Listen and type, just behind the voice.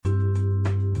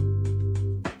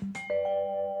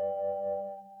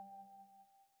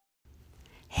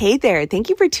Hey there. Thank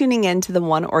you for tuning in to the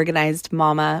One Organized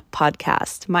Mama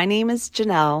podcast. My name is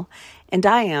Janelle, and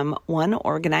I am One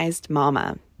Organized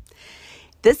Mama.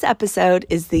 This episode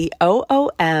is the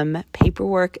OOM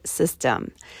Paperwork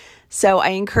System. So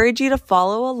I encourage you to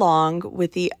follow along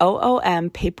with the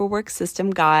OOM Paperwork System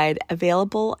guide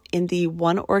available in the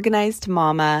One Organized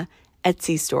Mama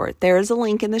Etsy store. There is a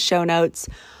link in the show notes.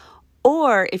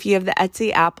 Or if you have the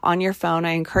Etsy app on your phone,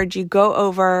 I encourage you go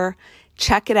over,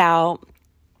 check it out,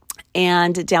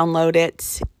 and download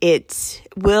it. It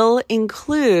will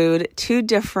include 2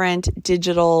 different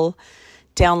digital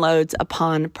downloads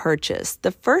upon purchase.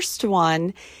 The first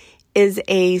one is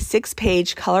a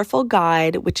 6-page colorful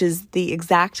guide, which is the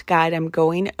exact guide I'm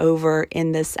going over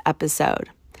in this episode.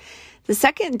 The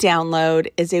second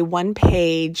download is a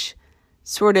 1-page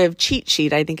sort of cheat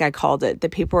sheet, I think I called it, the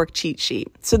paperwork cheat sheet.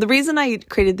 So the reason I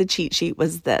created the cheat sheet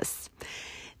was this.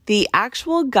 The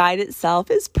actual guide itself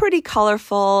is pretty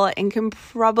colorful and can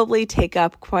probably take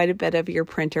up quite a bit of your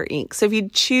printer ink. So if you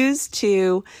choose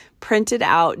to print it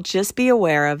out, just be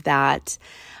aware of that.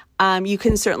 You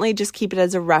can certainly just keep it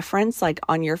as a reference, like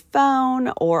on your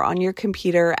phone or on your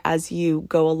computer as you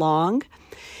go along.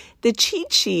 The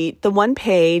cheat sheet, the 1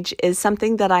 page, is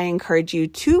something that I encourage you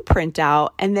to print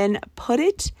out and then put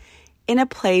it in a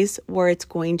place where it's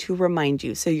going to remind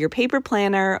you. So your paper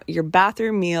planner, your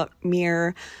bathroom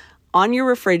mirror, on your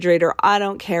refrigerator, I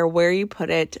don't care where you put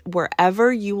it,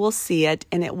 wherever you will see it,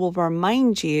 and it will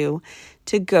remind you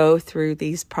to go through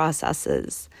these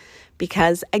processes.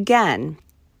 Because again,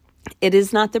 it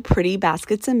is not the pretty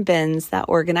baskets and bins that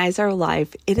organize our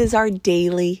life. It is our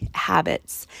daily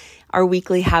habits, our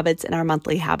weekly habits, and our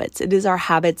monthly habits. It is our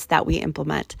habits that we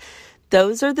implement.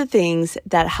 Those are the things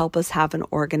that help us have an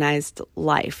organized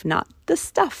life, not the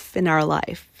stuff in our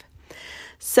life.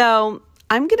 So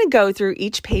I'm going to go through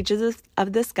each page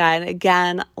of this guide.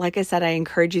 Again, like I said, I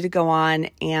encourage you to go on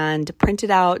and print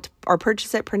it out or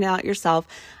purchase it, print it out yourself.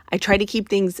 I try to keep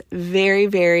things very,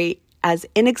 very as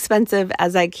inexpensive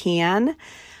as I can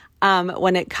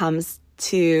when it comes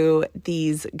to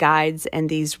these guides and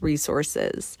these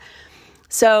resources.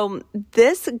 So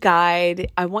this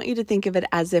guide, I want you to think of it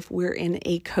as if we're in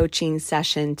a coaching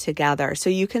session together. So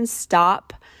you can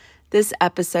stop this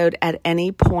episode at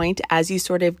any point as you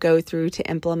sort of go through to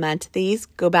implement these.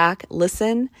 Go back,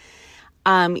 listen,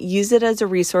 use it as a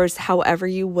resource however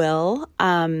you will.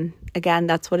 Again,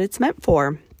 that's what it's meant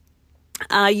for.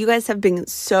 You guys have been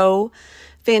so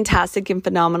fantastic and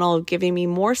phenomenal giving me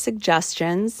more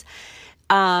suggestions.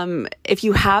 If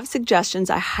you have suggestions,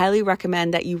 I highly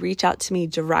recommend that you reach out to me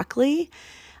directly.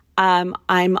 I'm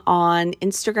on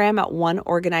Instagram at One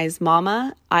Organized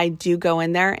Mama. I do go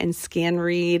in there and scan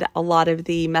read a lot of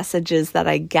the messages that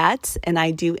I get, and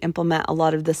I do implement a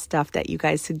lot of the stuff that you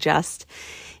guys suggest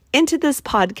into this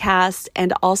podcast.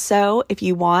 And also, if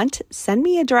you want, send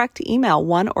me a direct email,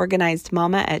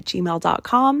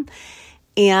 oneorganizedmama@gmail.com,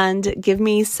 and give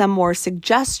me some more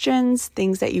suggestions,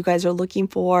 things that you guys are looking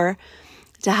for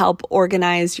to help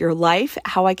organize your life,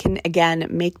 how I can, again,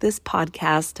 make this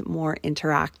podcast more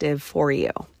interactive for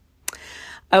you.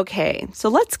 Okay, so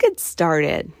let's get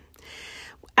started.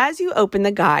 As you open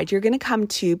the guide, you're going to come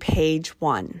to page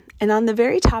 1. And on the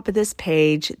very top of this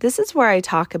page, this is where I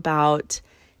talk about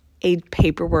a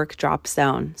paperwork drop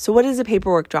zone. So what is a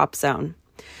paperwork drop zone?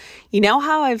 You know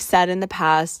how I've said in the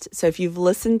past, so if you've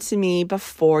listened to me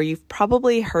before, you've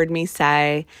probably heard me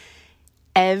say,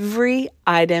 every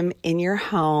item in your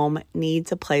home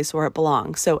needs a place where it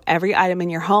belongs. So every item in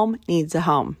your home needs a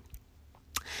home.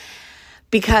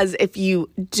 Because if you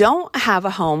don't have a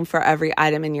home for every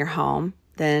item in your home,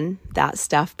 then that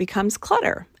stuff becomes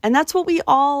clutter. And that's what we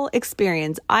all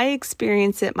experience. I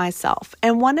experience it myself.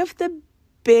 And one of the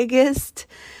biggest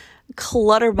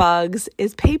clutter bugs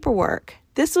is paperwork.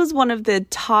 This was one of the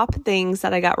top things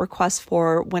that I got requests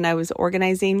for when I was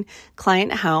organizing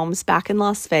client homes back in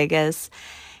Las Vegas.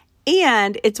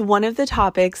 And it's one of the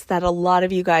topics that a lot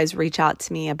of you guys reach out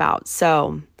to me about.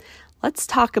 So let's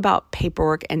talk about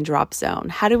paperwork and drop zone.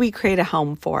 How do we create a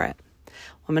home for it?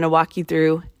 I'm going to walk you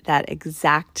through that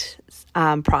exact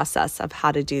process of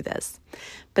how to do this.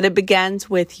 But it begins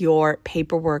with your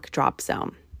paperwork drop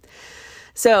zone.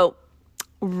 So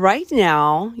right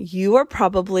now, you are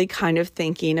probably kind of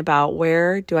thinking about,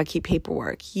 where do I keep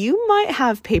paperwork? You might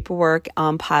have paperwork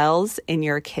on piles in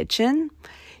your kitchen.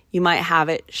 You might have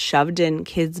it shoved in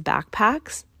kids'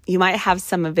 backpacks. You might have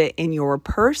some of it in your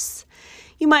purse.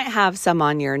 You might have some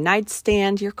on your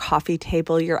nightstand, your coffee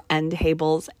table, your end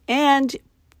tables, and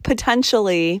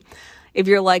potentially, if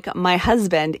you're like my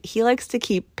husband, he likes to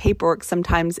keep paperwork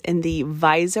sometimes in the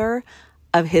visor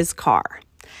of his car.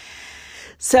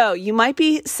 So you might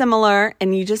be similar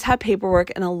and you just have paperwork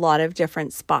in a lot of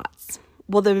different spots.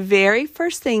 Well, the very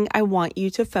first thing I want you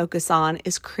to focus on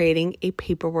is creating a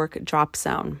paperwork drop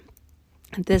zone.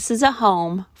 This is a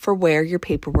home for where your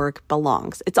paperwork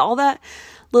belongs. It's all that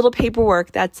little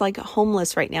paperwork that's like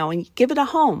homeless right now, and you give it a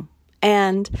home.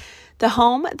 And the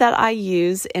home that I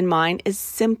use in mine is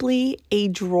simply a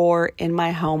drawer in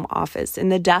my home office, in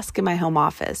the desk in my home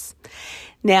office.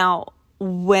 Now,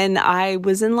 when I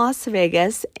was in Las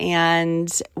Vegas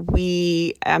and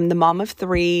I'm the mom of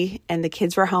 3 and the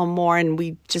kids were home more and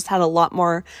we just had a lot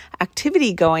more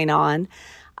activity going on,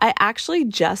 I actually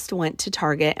just went to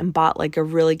Target and bought like a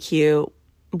really cute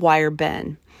wire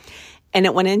bin. And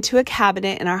it went into a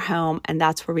cabinet in our home, and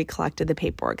that's where we collected the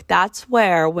paperwork. That's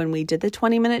where, when we did the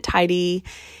 20-minute tidy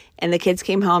and the kids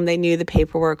came home, they knew the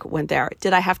paperwork went there.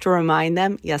 Did I have to remind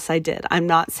them? Yes, I did. I'm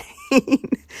not saying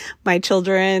my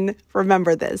children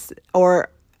remember this or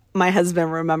my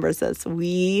husband remembers this.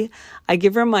 I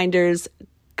give reminders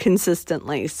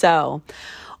consistently.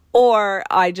 Or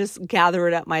I just gather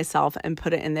it up myself and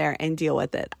put it in there and deal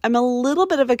with it. I'm a little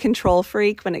bit of a control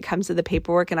freak when it comes to the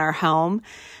paperwork in our home,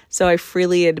 so I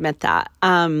freely admit that.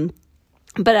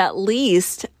 But at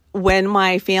least when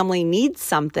my family needs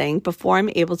something, before I'm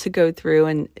able to go through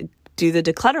and do the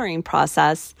decluttering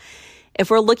process, if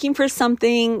we're looking for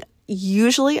something,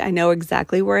 usually I know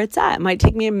exactly where it's at. It might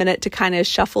take me a minute to kind of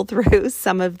shuffle through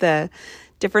some of the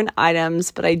different items,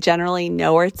 but I generally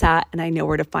know where it's at and I know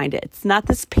where to find it. It's not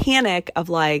this panic of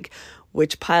like,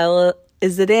 which pile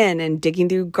is it in, and digging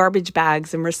through garbage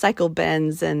bags and recycle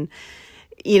bins and,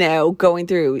 going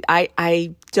through.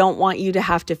 I don't want you to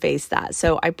have to face that.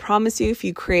 So I promise you, if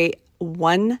you create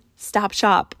one stop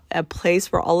shop, a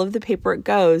place where all of the paperwork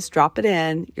goes, drop it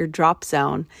in your drop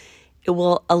zone, it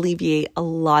will alleviate a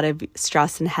lot of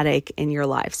stress and headache in your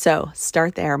life. So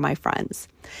start there, my friends.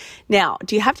 Now,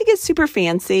 do you have to get super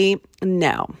fancy?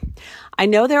 No. I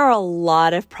know there are a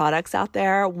lot of products out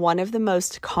there. One of the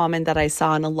most common that I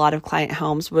saw in a lot of client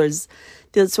homes was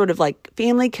the sort of like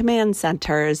family command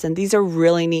centers. And these are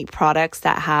really neat products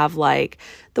that have like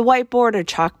the whiteboard or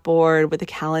chalkboard with a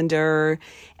calendar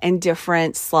and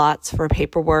different slots for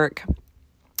paperwork.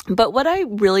 But what I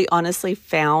really honestly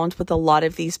found with a lot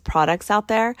of these products out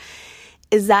there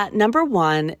is that, number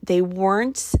one, they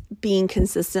weren't being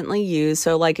consistently used.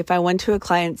 So like if I went to a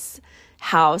client's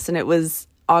house and it was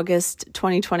August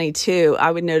 2022, I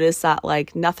would notice that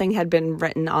like nothing had been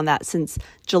written on that since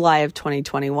July of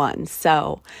 2021.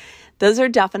 So those are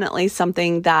definitely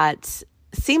something that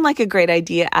seemed like a great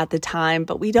idea at the time,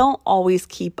 but we don't always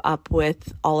keep up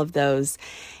with all of those.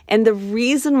 And the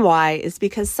reason why is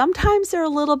because sometimes they're a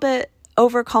little bit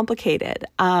overcomplicated.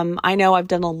 I know I've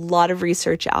done a lot of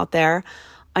research out there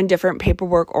on different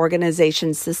paperwork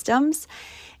organization systems,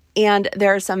 and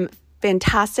there are some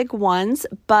fantastic ones,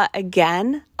 but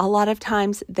again, a lot of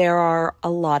times there are a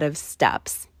lot of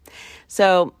steps.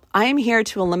 So I am here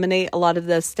to eliminate a lot of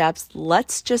those steps.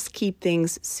 Let's just keep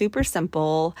things super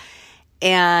simple,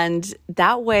 and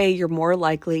that way you're more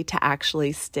likely to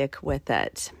actually stick with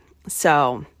it.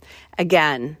 So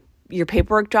again, your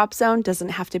paperwork drop zone doesn't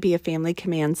have to be a family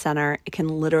command center. It can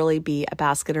literally be a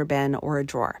basket or bin or a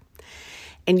drawer.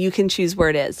 And you can choose where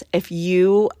it is. If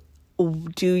you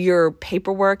do your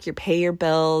paperwork, you pay your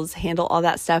bills, handle all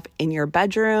that stuff in your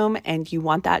bedroom, and you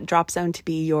want that drop zone to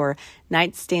be your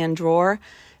nightstand drawer,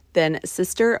 then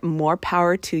sister, more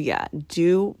power to you.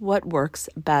 Do what works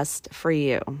best for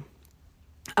you.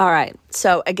 All right.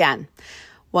 So again,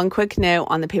 one quick note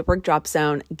on the paperwork drop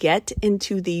zone: get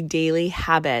into the daily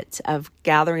habit of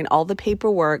gathering all the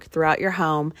paperwork throughout your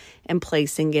home and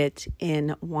placing it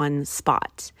in one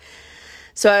spot.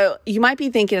 So you might be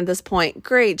thinking at this point,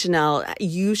 great, Janelle,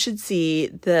 you should see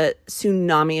the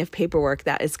tsunami of paperwork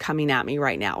that is coming at me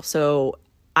right now. So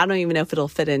I don't even know if it'll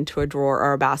fit into a drawer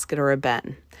or a basket or a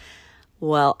bin.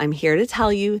 Well, I'm here to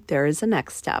tell you there is a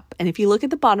next step. And if you look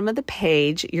at the bottom of the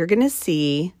page, you're going to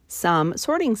see some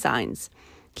sorting signs: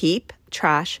 keep,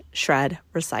 trash, shred,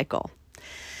 recycle.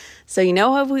 So you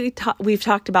know how we've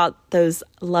talked about those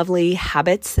lovely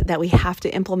habits that we have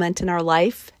to implement in our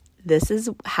life? This is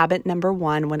habit number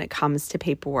 1 when it comes to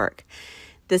paperwork.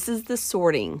 This is the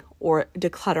sorting or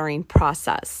decluttering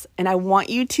process. And I want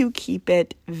you to keep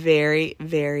it very,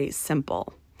 very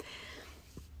simple.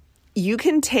 You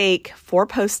can take 4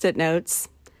 Post-it notes,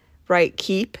 write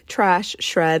keep, trash,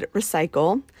 shred,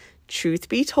 recycle. Truth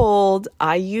be told,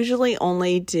 I usually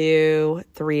only do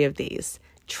 3 of these: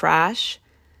 trash,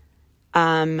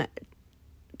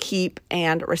 keep,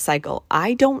 and recycle.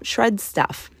 I don't shred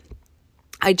stuff.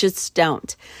 I just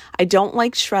don't. I don't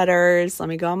like shredders. Let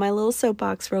me go on my little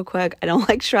soapbox real quick. I don't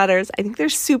like shredders. I think they're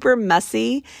super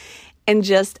messy and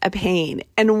just a pain.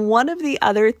 And one of the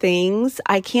other things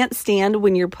I can't stand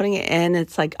when you're putting it in,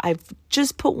 it's like I've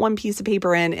just put one piece of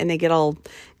paper in and they get all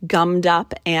gummed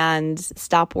up and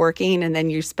stop working. And then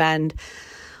you spend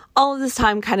all of this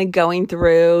time kind of going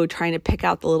through, trying to pick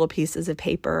out the little pieces of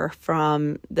paper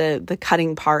from the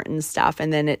cutting part and stuff.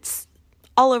 And then it's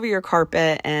all over your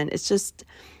carpet, and it's just,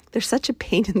 they're such a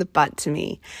pain in the butt to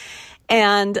me.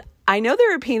 And I know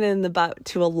they're a pain in the butt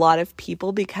to a lot of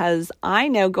people because I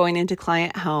know going into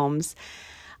client homes,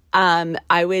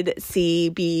 I would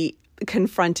be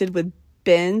confronted with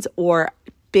bins or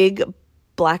big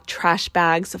black trash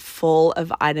bags full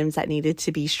of items that needed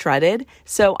to be shredded.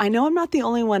 So I know I'm not the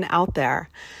only one out there.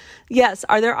 Yes,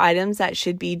 are there items that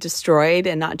should be destroyed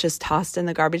and not just tossed in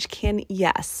the garbage can?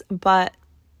 Yes, but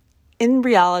in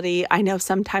reality, I know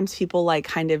sometimes people like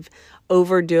kind of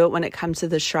overdo it when it comes to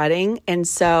the shredding. And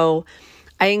so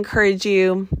I encourage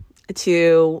you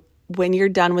to, when you're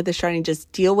done with the shredding,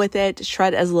 just deal with it,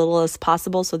 shred as little as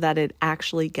possible so that it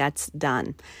actually gets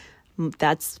done.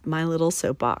 That's my little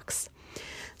soapbox.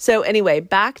 So anyway,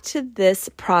 back to this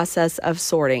process of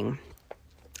sorting.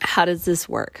 How does this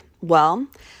work? Well,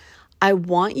 I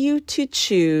want you to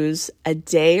choose a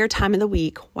day or time of the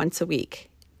week, once a week.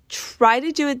 Try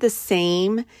to do it the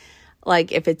same,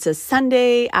 like if it's a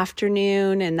Sunday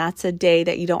afternoon and that's a day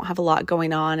that you don't have a lot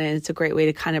going on and it's a great way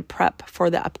to kind of prep for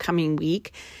the upcoming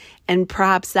week. And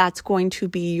perhaps that's going to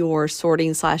be your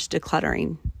sorting /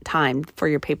 decluttering time for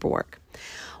your paperwork.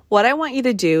 What I want you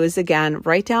to do is, again,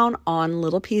 write down on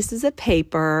little pieces of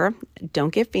paper.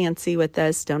 Don't get fancy with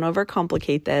this. Don't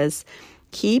overcomplicate this.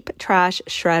 Keep, trash,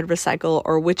 shred, recycle,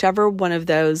 or whichever one of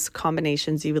those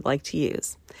combinations you would like to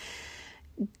use.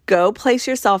 Go place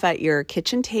yourself at your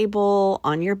kitchen table,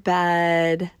 on your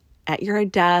bed, at your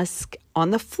desk.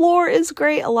 On the floor is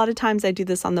great. A lot of times I do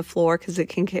this on the floor because it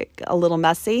can get a little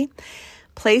messy.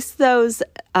 Place those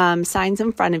signs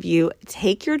in front of you.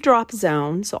 Take your drop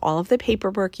zone, so all of the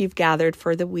paperwork you've gathered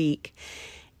for the week,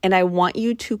 and I want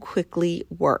you to quickly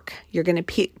work. You're going to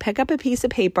pick up a piece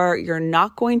of paper. You're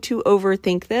not going to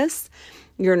overthink this.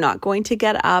 You're not going to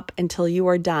get up until you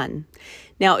are done.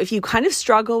 Now, if you kind of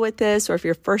struggle with this, or if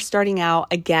you're first starting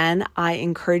out, again, I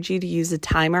encourage you to use a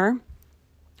timer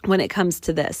when it comes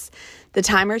to this. The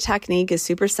timer technique is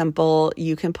super simple.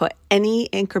 You can put any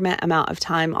increment amount of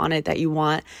time on it that you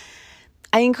want.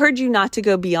 I encourage you not to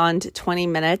go beyond 20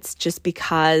 minutes just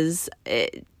because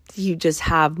you just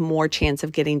have more chance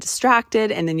of getting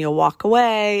distracted, and then you'll walk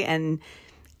away and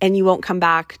you won't come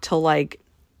back till like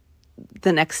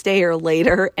the next day or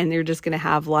later, and you're just going to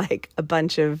have like a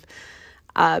bunch of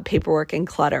paperwork and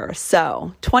clutter.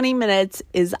 So 20 minutes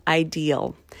is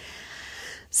ideal.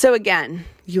 So again,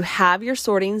 you have your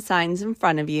sorting signs in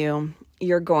front of you.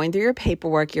 You're going through your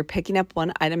paperwork. You're picking up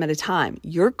one item at a time.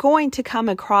 You're going to come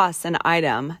across an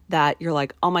item that you're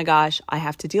like, oh my gosh, I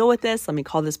have to deal with this. Let me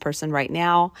call this person right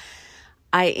now.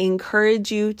 I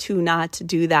encourage you to not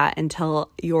do that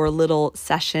until your little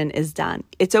session is done.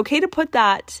 It's okay to put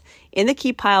that in the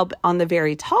keep pile on the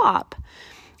very top,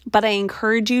 but I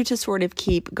encourage you to sort of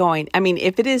keep going. I mean,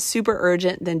 if it is super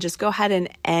urgent, then just go ahead and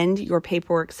end your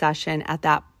paperwork session at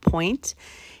that point.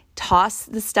 Toss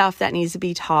the stuff that needs to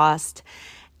be tossed,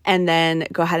 and then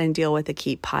go ahead and deal with the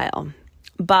keep pile.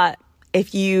 But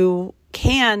if you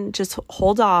can, just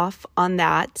hold off on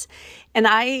that. And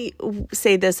I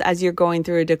say this as you're going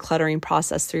through a decluttering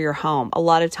process through your home. A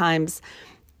lot of times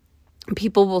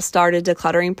people will start a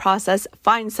decluttering process,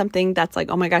 find something that's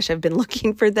like, oh my gosh, I've been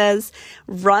looking for this,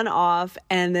 run off,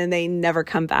 and then they never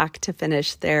come back to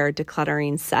finish their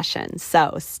decluttering session.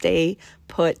 So stay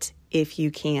put if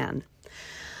you can.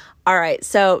 All right,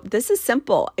 so this is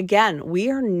simple. Again, we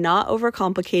are not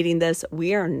overcomplicating this.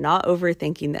 We are not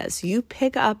overthinking this. You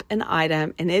pick up an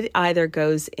item and it either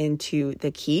goes into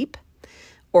the keep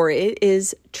or it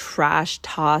is trash,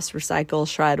 toss, recycle,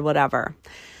 shred, whatever.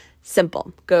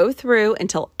 Simple. Go through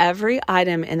until every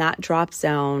item in that drop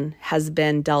zone has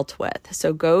been dealt with.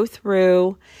 So go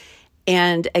through,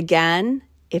 and again,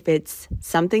 if it's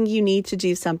something you need to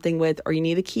do something with or you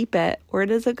need to keep it, where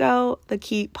does it go? The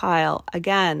keep pile.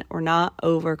 Again, we're not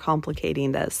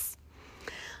overcomplicating this.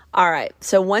 All right.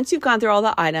 So once you've gone through all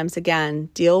the items, again,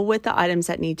 deal with the items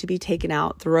that need to be taken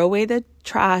out. Throw away the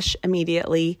trash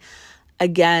immediately.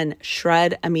 Again,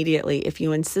 shred immediately. If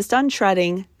you insist on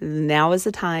shredding, now is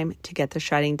the time to get the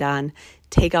shredding done.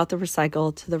 Take out the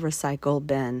recycle to the recycle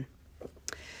bin.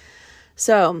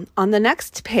 So on the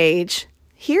next page,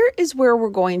 here is where we're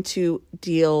going to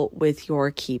deal with your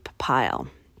keep pile.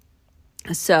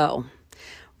 So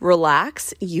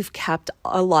Relax. You've kept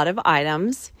a lot of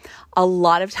items. A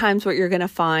lot of times what you're going to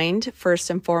find, first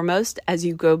and foremost, as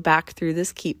you go back through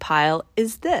this keep pile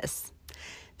is this.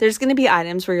 There's going to be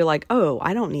items where you're like, oh,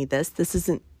 I don't need this. This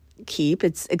isn't keep.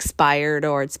 It's expired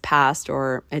or it's past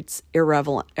or it's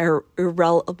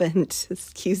irrelevant,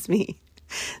 excuse me.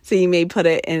 So you may put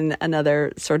it in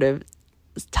another sort of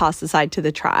toss aside to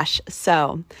the trash.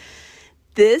 So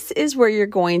this is where you're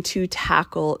going to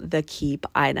tackle the keep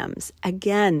items.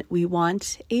 Again, we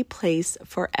want a place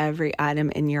for every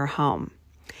item in your home.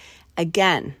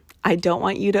 Again, I don't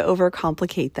want you to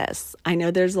overcomplicate this. I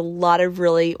know there's a lot of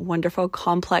really wonderful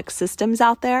complex systems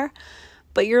out there,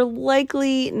 but you're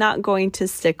likely not going to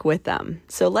stick with them.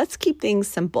 So let's keep things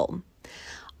simple.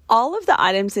 All of the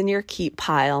items in your keep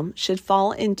pile should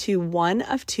fall into one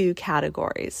of two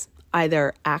categories,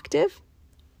 either active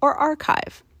or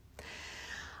archive.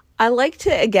 I like to,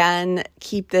 again,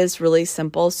 keep this really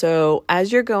simple. So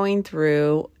as you're going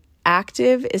through,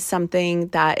 active is something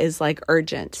that is like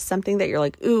urgent, something that you're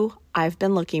like, ooh, I've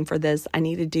been looking for this. I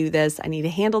need to do this. I need to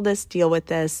handle this, deal with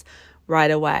this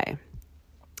right away.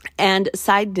 And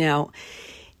side note,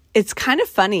 it's kind of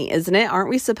funny, isn't it? Aren't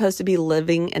we supposed to be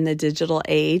living in the digital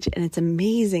age? And it's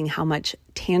amazing how much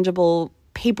tangible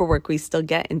paperwork we still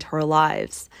get into our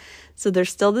lives. So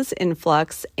there's still this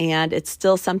influx, and it's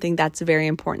still something that's very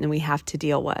important that we have to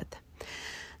deal with.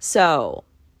 So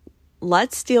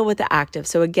let's deal with the active.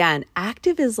 So again,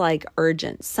 active is like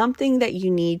urgent, something that you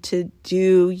need to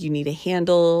do, you need to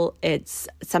handle. It's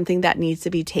something that needs to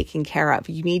be taken care of.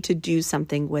 You need to do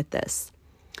something with this.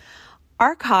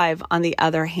 Archive, on the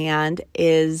other hand,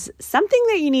 is something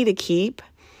that you need to keep.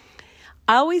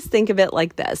 I always think of it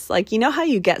like this. Like, you know how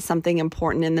you get something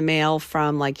important in the mail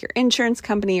from like your insurance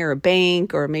company or a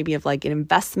bank or maybe of like an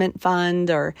investment fund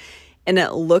and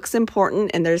it looks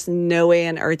important and there's no way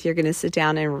on earth you're going to sit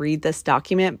down and read this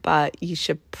document, but you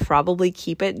should probably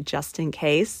keep it just in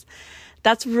case.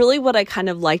 That's really what I kind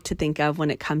of like to think of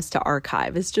when it comes to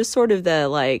archive. It's just sort of the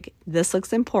like, this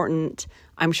looks important.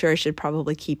 I'm sure I should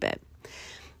probably keep it.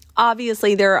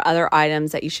 Obviously, there are other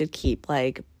items that you should keep,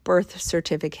 like birth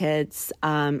certificates,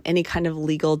 any kind of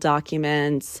legal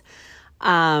documents.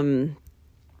 Again,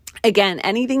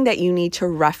 anything that you need to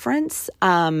reference.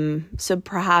 So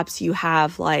perhaps you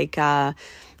have like a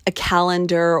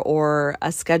calendar or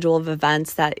a schedule of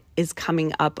events that is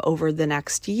coming up over the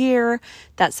next year.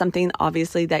 That's something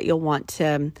obviously that you'll want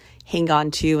to hang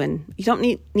on to, and you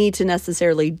don't need to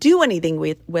necessarily do anything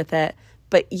with it,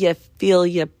 but you feel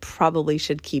you probably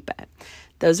should keep it.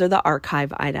 Those are the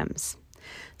archive items.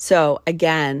 So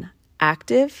again,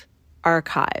 active,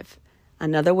 archive.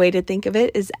 Another way to think of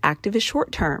it is active is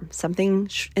short term, something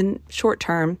in short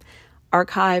term,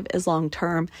 archive is long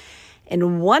term.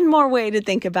 And one more way to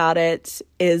think about it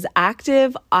is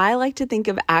active. I like to think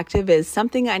of active as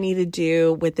something I need to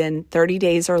do within 30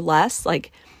 days or less.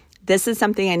 Like this is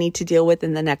something I need to deal with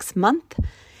in the next month.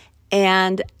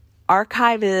 And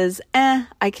archive is,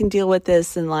 I can deal with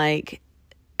this in like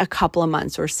a couple of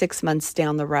months or 6 months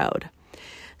down the road.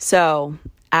 So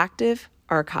active,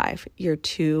 archive, your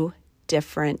two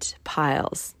different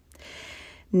piles.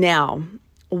 Now,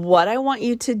 what I want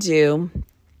you to do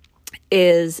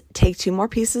is take two more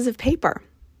pieces of paper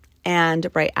and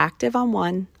write active on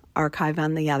one, archive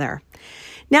on the other.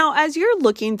 Now, as you're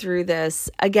looking through this,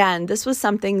 again, this was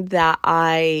something that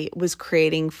I was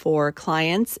creating for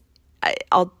clients.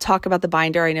 I'll talk about the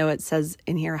binder. I know it says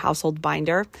in here, household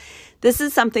binder. This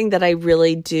is something that I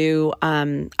really do.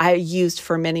 I used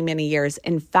for many, many years.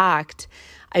 In fact,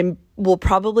 I will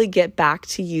probably get back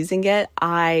to using it.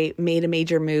 I made a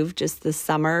major move just this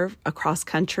summer across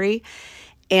country.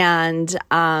 And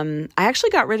I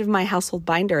actually got rid of my household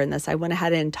binder in this. I went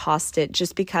ahead and tossed it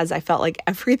just because I felt like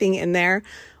everything in there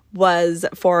was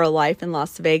for a life in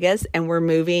Las Vegas, and we're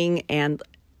moving and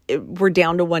we're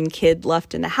down to one kid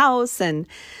left in the house. And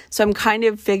so I'm kind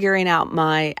of figuring out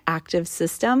my active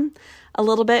system a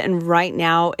little bit. And right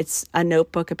now it's a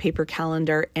notebook, a paper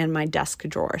calendar, and my desk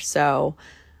drawer. So,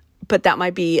 but that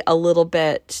might be a little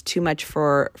bit too much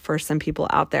for some people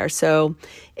out there. So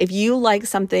if you like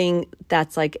something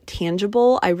that's like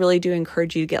tangible, I really do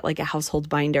encourage you to get like a household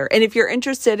binder. And if you're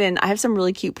interested in, I have some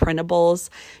really cute printables,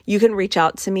 you can reach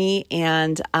out to me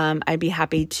and I'd be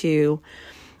happy to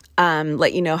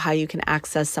let you know how you can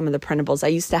access some of the printables. I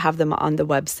used to have them on the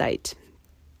website.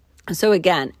 So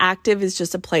again, active is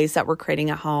just a place that we're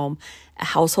creating a home. A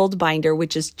household binder,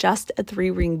 which is just a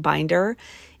 3-ring binder,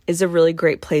 is a really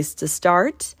great place to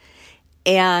start.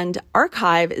 And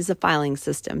archive is a filing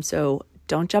system. So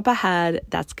don't jump ahead.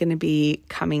 That's going to be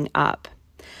coming up.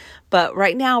 But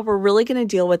right now, we're really going to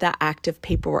deal with that active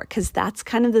paperwork because that's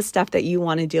kind of the stuff that you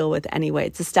want to deal with anyway.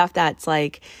 It's the stuff that's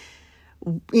like,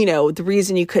 the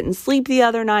reason you couldn't sleep the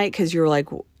other night because you're like,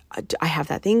 I have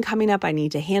that thing coming up. I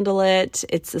need to handle it.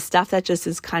 It's the stuff that just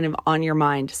is kind of on your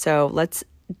mind. So let's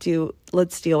deal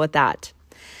with that.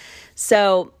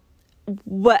 So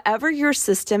whatever your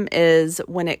system is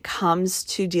when it comes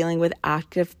to dealing with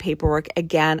active paperwork,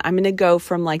 again, I'm going to go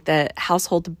from like the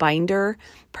household binder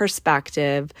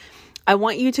perspective. I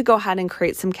want you to go ahead and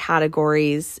create some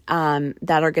categories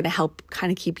that are going to help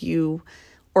kind of keep you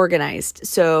organized.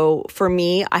 So for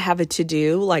me, I have a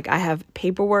to-do, like I have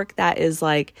paperwork that is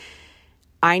like,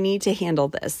 I need to handle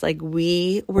this. Like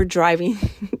we were driving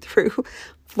through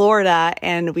Florida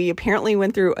and we apparently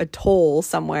went through a toll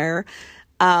somewhere.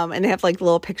 And they have like a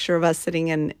little picture of us sitting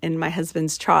in my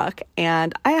husband's truck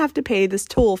and I have to pay this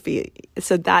toll fee.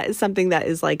 So that is something that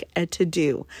is like a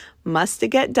to-do, must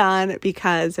get done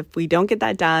because if we don't get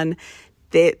that done,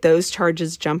 those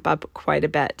charges jump up quite a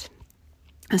bit.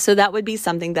 So that would be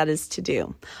something that is to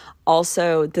do.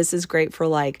 Also, this is great for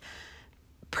like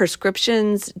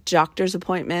prescriptions, doctor's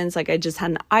appointments. Like I just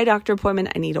had an eye doctor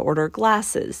appointment. I need to order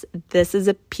glasses. This is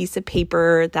a piece of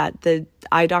paper that the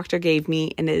eye doctor gave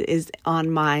me and it is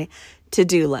on my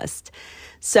to-do list.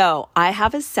 So I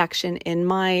have a section in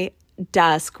my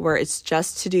desk where it's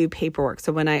just to do paperwork.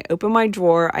 So when I open my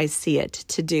drawer, I see it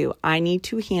to do. I need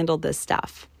to handle this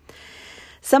stuff.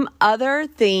 Some other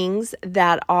things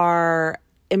that are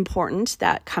important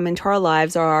that come into our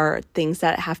lives are things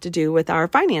that have to do with our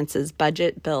finances,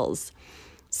 budget, bills.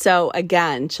 So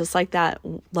again, just like that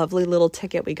lovely little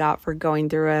ticket we got for going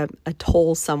through a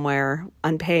toll somewhere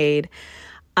unpaid,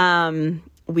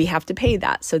 we have to pay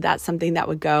that. So that's something that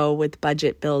would go with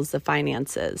budget, bills, the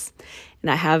finances.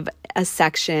 And I have a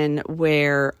section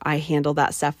where I handle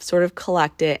that stuff, sort of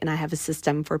collect it, and I have a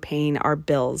system for paying our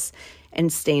bills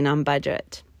and staying on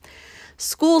budget.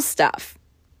 School stuff.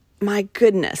 My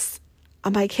goodness,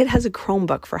 my kid has a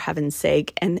Chromebook for heaven's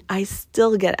sake, and I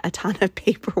still get a ton of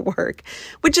paperwork,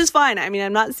 which is fine. I mean,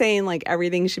 I'm not saying like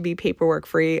everything should be paperwork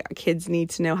free. Kids need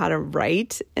to know how to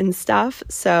write and stuff.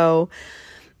 So,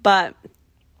 but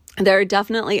there are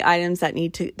definitely items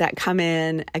that come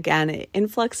in. Again,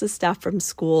 influx of stuff from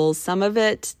schools. Some of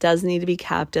it does need to be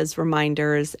kept as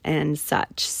reminders and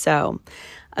such. So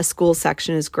a school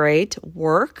section is great.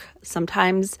 Work,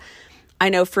 sometimes I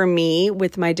know for me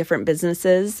with my different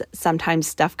businesses, sometimes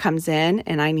stuff comes in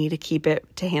and I need to keep it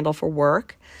to handle for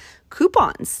work.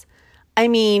 Coupons. I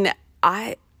mean,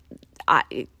 I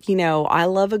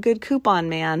love a good coupon,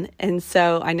 man. And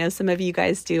so I know some of you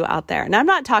guys do out there. And I'm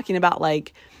not talking about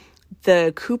like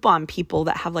the coupon people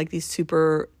that have like these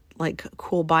super like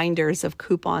cool binders of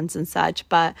coupons and such,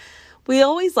 but we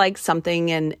always like something.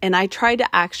 And I try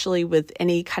to actually, with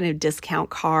any kind of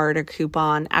discount card or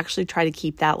coupon, actually try to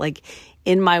keep that like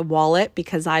in my wallet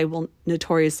because I will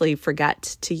notoriously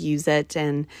forget to use it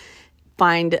and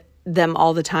find them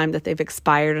all the time that they've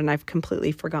expired and I've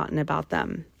completely forgotten about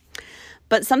them.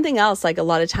 But something else, like a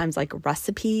lot of times like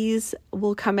recipes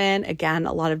will come in. Again,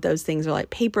 a lot of those things are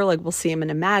like paper, like we'll see them in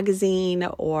a magazine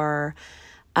or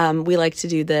we like to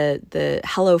do the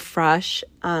HelloFresh.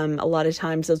 A lot of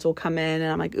times those will come in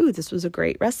and I'm like, ooh, this was a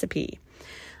great recipe.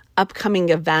 Upcoming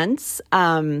events.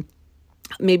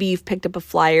 Maybe you've picked up a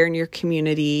flyer in your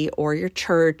community or your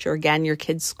church or again, your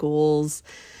kids' schools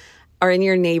or in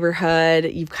your neighborhood.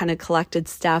 You've kind of collected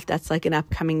stuff that's like an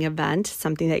upcoming event,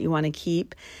 something that you want to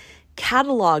keep.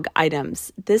 Catalog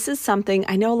items. This is something,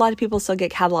 I know a lot of people still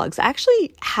get catalogs. I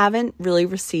actually haven't really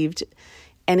received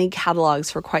any catalogs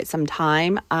for quite some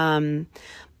time.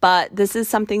 But this is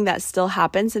something that still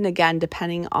happens. And again,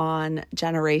 depending on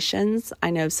generations, I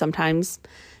know sometimes,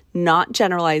 not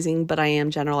generalizing, but I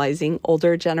am generalizing,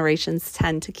 older generations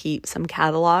tend to keep some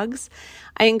catalogs.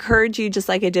 I encourage you, just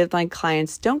like I did with my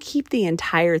clients, don't keep the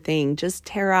entire thing. Just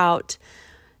tear out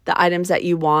the items that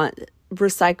you want,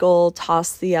 recycle,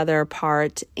 toss the other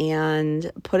part,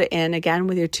 and put it in again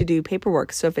with your to-do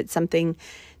paperwork. So if it's something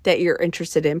that you're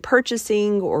interested in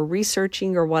purchasing or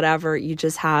researching or whatever, you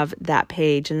just have that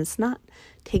page and it's not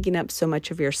taking up so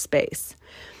much of your space.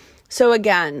 So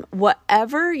again,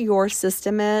 whatever your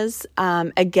system is,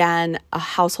 again, a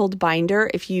household binder,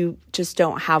 if you just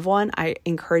don't have one, I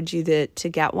encourage you to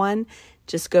get one.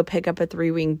 Just go pick up a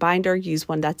 3-ring binder, use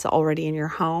one that's already in your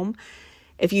home.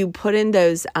 If you put in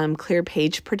those clear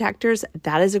page protectors,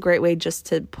 that is a great way just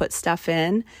to put stuff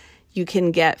in. You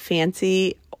can get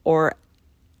fancy or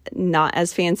not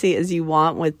as fancy as you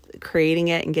want with creating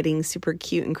it and getting super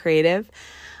cute and creative.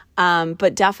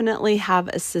 But definitely have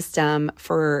a system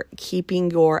for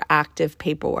keeping your active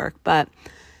paperwork. But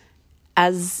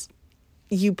as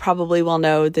you probably will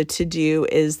know the to-do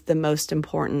is the most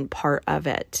important part of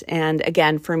it. And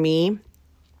again, for me,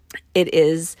 it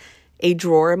is a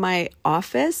drawer in my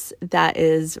office that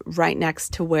is right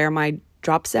next to where my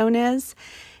drop zone is.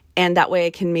 And that way I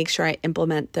can make sure I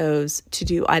implement those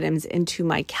to-do items into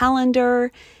my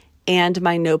calendar and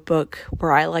my notebook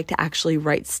where I like to actually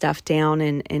write stuff down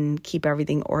and keep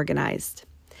everything organized.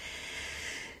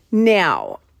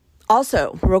 Now,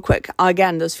 also, real quick,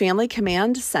 again, those family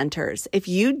command centers, if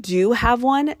you do have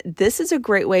one, this is a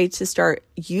great way to start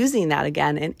using that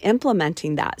again and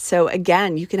implementing that. So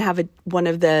again, you can have one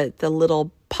of the little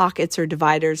pockets or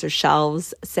dividers or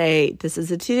shelves say, this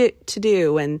is a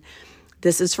to-do, and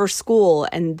this is for school,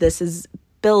 and this is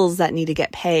bills that need to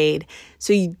get paid.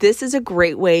 So this is a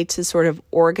great way to sort of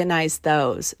organize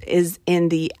those, is in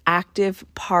the active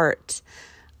part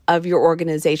of your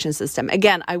organization system.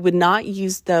 Again, I would not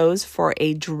use those for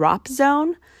a drop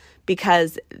zone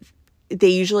because they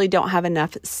usually don't have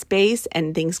enough space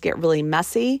and things get really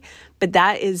messy. But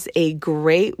that is a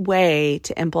great way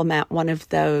to implement one of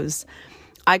those.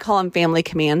 I call them family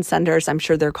command centers. I'm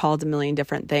sure they're called a million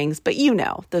different things, but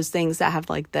those things that have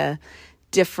like the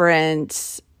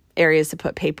different areas to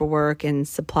put paperwork and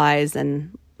supplies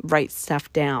and write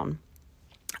stuff down.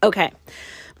 Okay.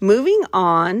 Moving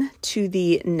on to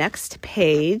the next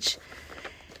page,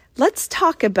 let's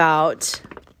talk about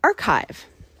archive.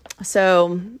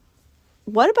 So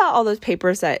what about all those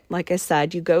papers that, like I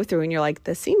said, you go through and you're like,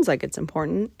 this seems like it's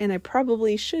important and I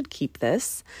probably should keep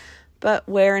this, but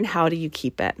where and how do you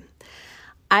keep it?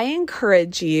 I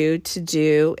encourage you to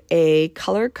do a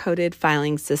color-coded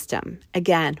filing system.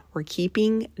 Again, we're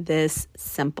keeping this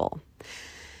simple.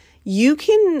 You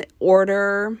can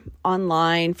order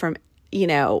online from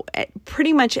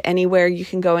pretty much anywhere. You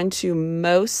can go into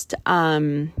most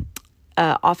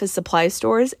office supply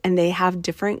stores and they have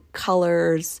different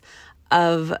colors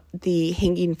of the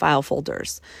hanging file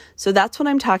folders. So that's what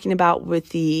I'm talking about with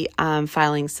the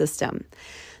filing system.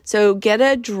 So get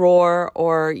a drawer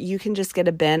or you can just get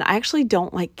a bin. I actually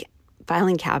don't like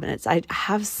filing cabinets. I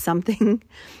have something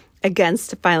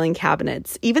against filing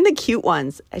cabinets, even the cute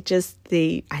ones. I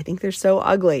think they're so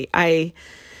ugly. I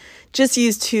just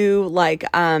use two,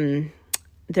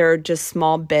 they're just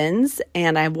small bins,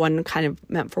 and I have one kind of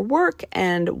meant for work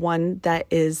and one that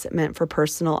is meant for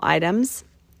personal items.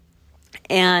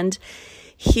 And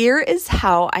here is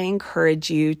how I encourage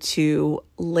you to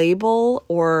label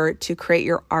or to create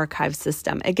your archive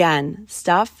system. Again,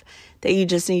 stuff that you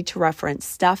just need to reference,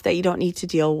 stuff that you don't need to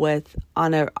deal with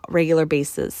on a regular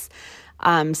basis,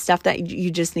 stuff that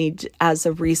you just need as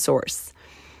a resource.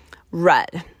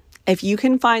 Red. If you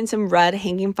can find some red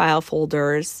hanging file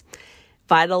folders,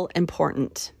 vital,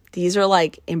 important. These are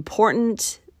like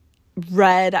important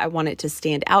red. I want it to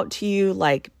stand out to you.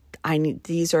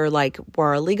 These are like where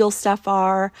our legal stuff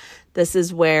are. This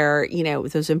is where,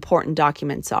 those important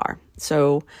documents are.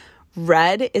 So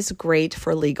red is great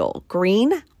for legal.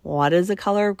 Green, what is the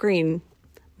color of green?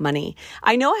 Money.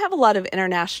 I know I have a lot of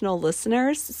international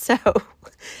listeners, so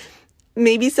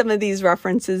maybe some of these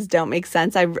references don't make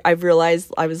sense. I've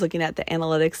realized I was looking at the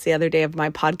analytics the other day of my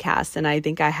podcast, and I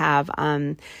think I have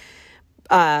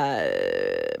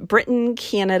Britain,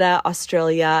 Canada,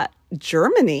 Australia,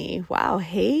 Germany. Wow.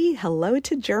 Hey, hello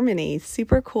to Germany.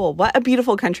 Super cool. What a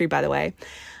beautiful country, by the way.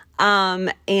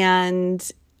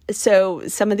 And so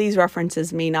some of these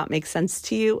references may not make sense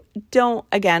to you. Don't,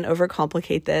 again,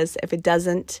 overcomplicate this. If it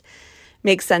doesn't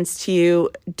make sense to you,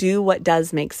 do what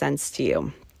does make sense to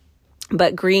you.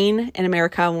 But green in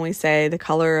America, when we say the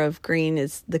color of green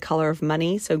is the color of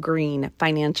money, so green,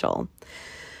 financial.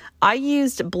 I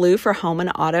used blue for home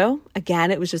and auto.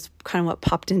 Again, it was just kind of what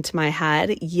popped into my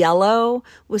head. Yellow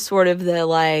was sort of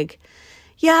the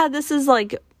this is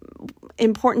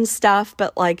important stuff,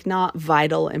 but not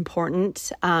vital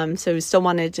important. So we still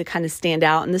wanted to kind of stand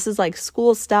out. And this is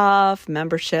school stuff,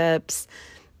 memberships,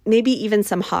 maybe even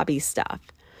some hobby stuff.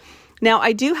 Now,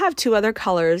 I do have two other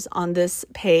colors on this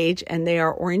page, and they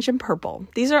are orange and purple.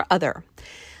 These are other.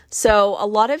 So a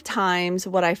lot of times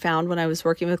what I found when I was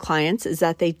working with clients is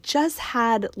that they just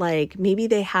had maybe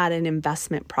they had an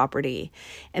investment property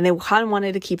and they kind of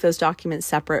wanted to keep those documents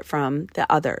separate from the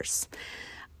others.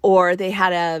 Or they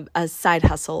had a side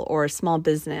hustle or a small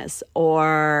business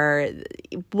or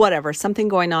whatever, something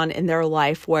going on in their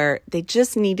life where they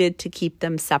just needed to keep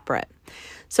them separate.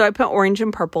 So I put orange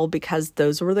and purple because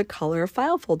those were the color of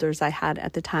file folders I had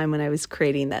at the time when I was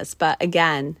creating this. But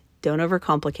again, don't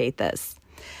overcomplicate this.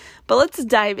 But let's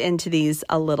dive into these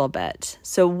a little bit.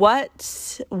 So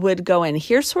what would go in?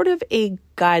 Here's sort of a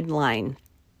guideline.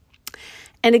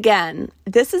 And again,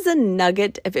 this is a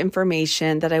nugget of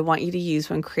information that I want you to use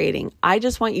when creating. I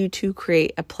just want you to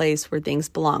create a place where things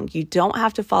belong. You don't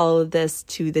have to follow this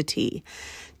to the T.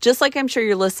 Just like I'm sure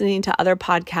you're listening to other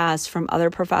podcasts from other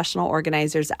professional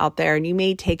organizers out there, and you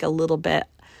may take a little bit,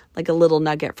 like a little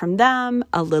nugget from them,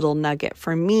 a little nugget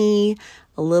from me,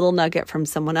 a little nugget from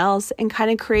someone else, and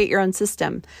kind of create your own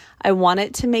system. I want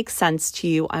it to make sense to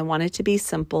you. I want it to be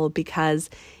simple, because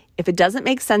if it doesn't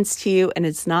make sense to you and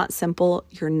it's not simple,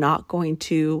 you're not going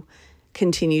to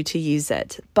continue to use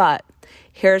it. But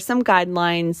here are some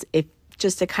guidelines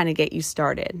just to kind of get you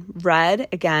started. Red,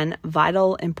 again,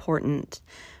 vital, important.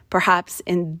 Perhaps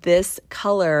in this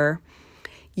color,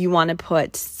 you want to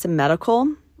put some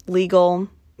medical, legal,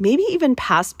 maybe even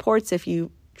passports if you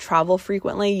travel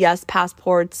frequently. Yes,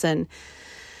 passports and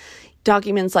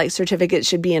documents like certificates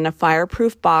should be in a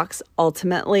fireproof box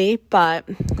ultimately, but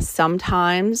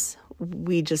sometimes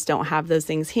we just don't have those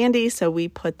things handy, so we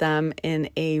put them in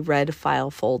a red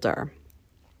file folder.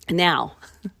 Now,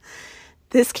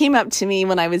 this came up to me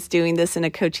when I was doing this in a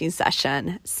coaching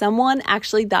session. Someone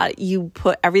actually thought you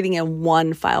put everything in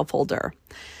one file folder.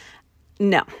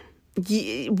 No.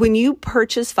 When you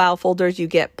purchase file folders, you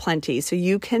get plenty. So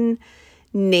you can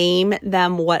name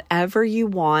them whatever you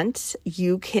want.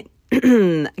 You can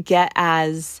get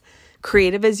as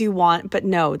creative as you want. But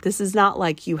no, this is not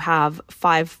like you have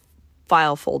 5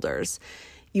 file folders.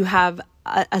 You have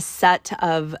a set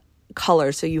of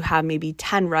colors. So you have maybe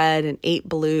 10 red and 8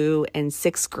 blue and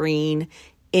 6 green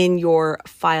in your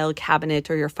file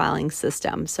cabinet or your filing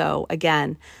system. So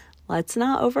again, let's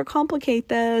not overcomplicate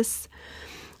this.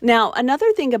 Now,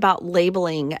 another thing about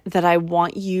labeling that I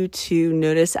want you to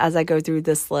notice as I go through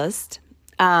this list,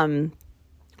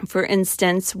 for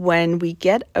instance, when we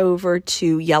get over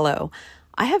to yellow,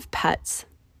 I have pets,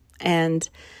 and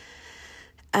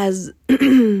as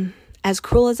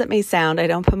cruel as it may sound, I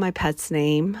don't put my pet's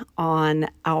name on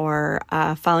our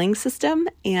filing system,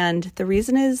 and the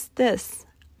reason is this.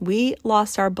 We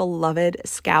lost our beloved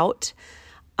Scout.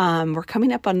 We're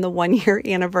coming up on the 1-year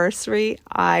anniversary.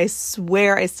 I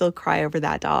swear I still cry over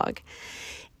that dog.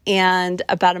 And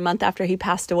about a month after he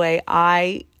passed away,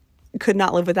 I could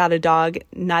not live without a dog.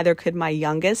 Neither could my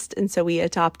youngest. And so we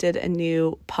adopted a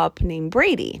new pup named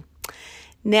Brady.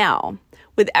 Now,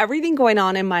 with everything going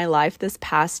on in my life this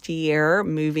past year,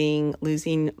 moving,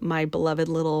 losing my beloved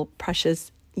little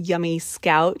precious yummy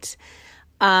Scout,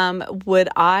 would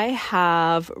I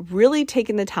have really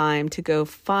taken the time to go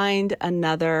find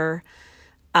another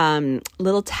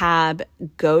little tab,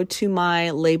 go to my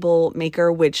label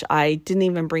maker, which I didn't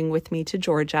even bring with me to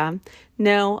Georgia?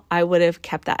 No, I would have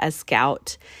kept that as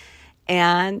Scout.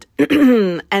 And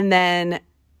and then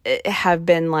have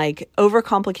been like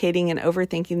overcomplicating and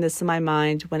overthinking this in my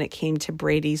mind when it came to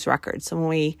Brady's record. So when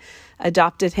we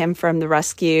adopted him from the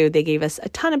rescue, they gave us a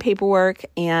ton of paperwork,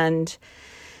 and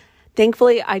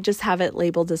thankfully, I just have it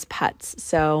labeled as pets.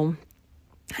 So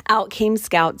out came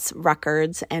Scout's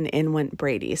records and in went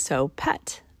Brady. So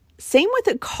pet. Same with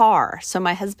a car. So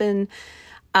my husband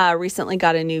recently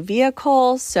got a new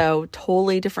vehicle. So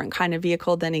totally different kind of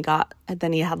vehicle than he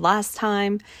had last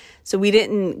time. So we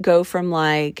didn't go from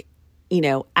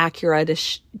Acura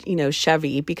to,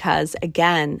 Chevy, because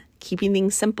again, keeping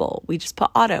things simple, we just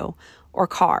put auto or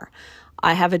car.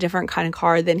 I have a different kind of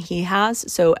car than he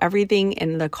has. So everything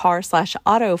in the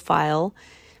car/auto file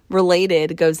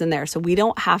related goes in there. So we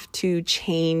don't have to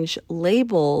change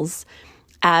labels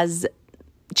as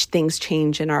things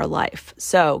change in our life.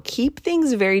 So keep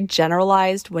things very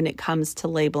generalized when it comes to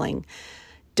labeling.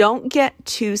 Don't get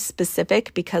too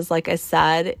specific, because like I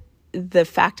said, the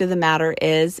fact of the matter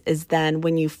is then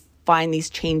when you find these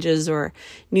changes or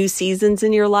new seasons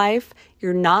in your life,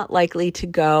 you're not likely to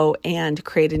go and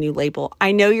create a new label.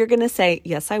 I know you're going to say,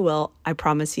 yes, I will. I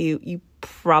promise you, you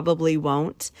probably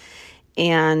won't.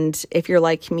 And if you're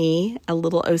like me, a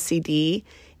little OCD,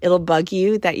 it'll bug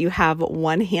you that you have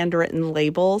one handwritten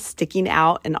label sticking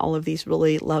out in all of these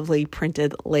really lovely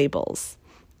printed labels.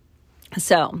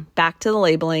 So back to the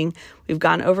labeling. We've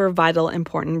gone over vital,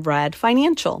 important, red,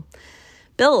 financial.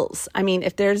 Bills. I mean,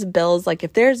 if there's bills, like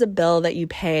if there's a bill that you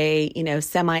pay,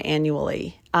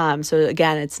 semi-annually. So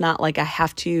again, it's not like I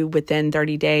have to within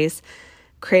 30 days.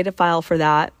 Create a file for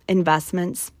that.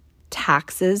 Investments,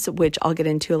 taxes, which I'll get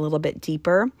into a little bit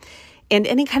deeper. And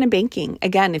any kind of banking.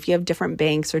 Again, if you have different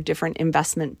banks or different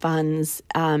investment funds,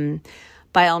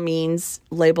 by all means,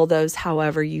 label those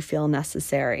however you feel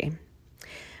necessary.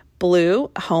 Blue,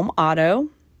 home auto.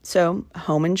 So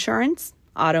home insurance,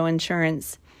 auto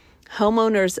insurance,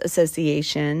 homeowners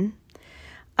association,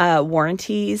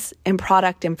 warranties, and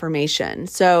product information.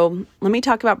 So let me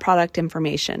talk about product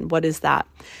information. What is that?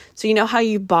 So you know how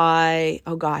you buy,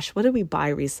 oh gosh, what did we buy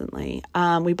recently?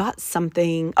 We bought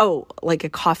something, like a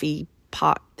coffee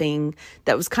pot thing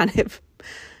that was kind of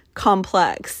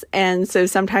complex. And so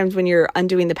sometimes when you're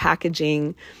undoing the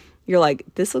packaging, you're like,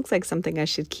 this looks like something I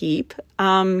should keep.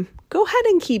 Go ahead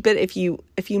and keep it if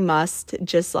you must.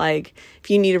 Just like if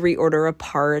you need to reorder a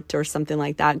part or something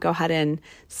like that, go ahead and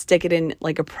stick it in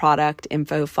like a product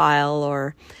info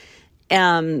file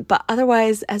but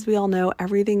otherwise, as we all know,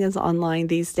 everything is online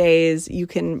these days. You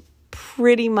can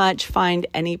pretty much find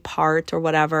any part or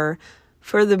whatever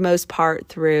for the most part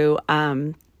through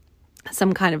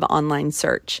some kind of online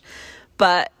search.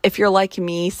 But if you're like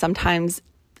me, sometimes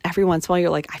every once in a while, you're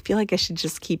like, I feel like I should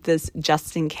just keep this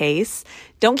just in case.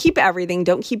 Don't keep everything.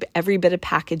 Don't keep every bit of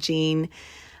packaging.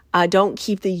 Don't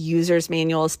keep the user's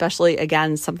manual, especially,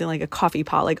 again, something like a coffee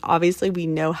pot. Like, obviously, we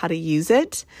know how to use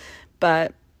it,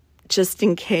 but just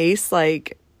in case,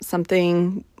 like,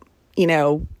 something, we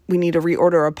need to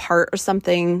reorder a part or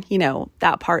something,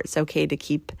 that part's okay to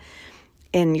keep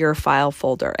in your file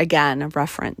folder. Again, a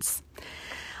reference.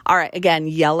 All right, again,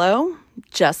 yellow.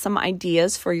 Just some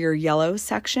ideas for your yellow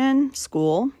section: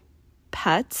 school,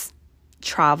 pets,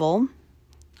 travel,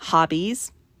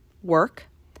 hobbies, work,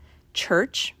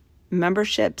 church,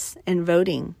 memberships, and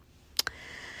voting.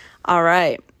 All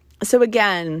right. So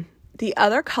again, the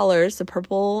other colors, the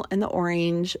purple and the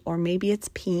orange, or maybe it's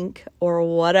pink, or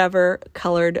whatever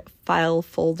colored file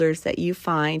folders that you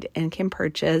find and can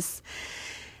purchase,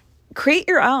 create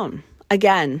your own.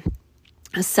 Again,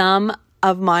 some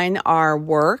of mine are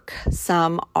work.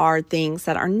 Some are things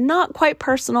that are not quite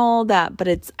personal, but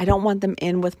I don't want them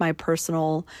in with my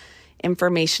personal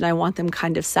information. I want them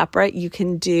kind of separate. You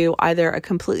can do either a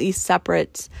completely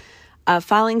separate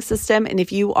filing system. And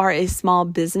if you are a small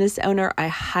business owner, I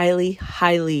highly,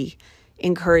 highly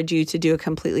encourage you to do a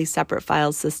completely separate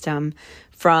file system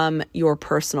from your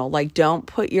personal. Like, don't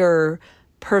put your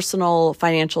personal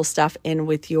financial stuff in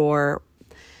with your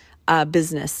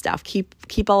business stuff.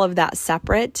 Keep all of that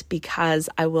separate, because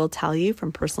I will tell you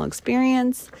from personal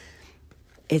experience,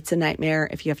 it's a nightmare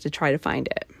if you have to try to find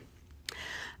it.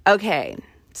 Okay,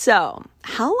 so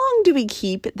how long do we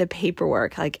keep the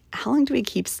paperwork? Like, how long do we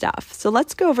keep stuff? So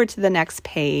let's go over to the next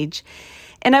page.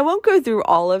 And I won't go through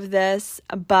all of this,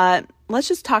 but let's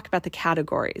just talk about the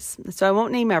categories. So I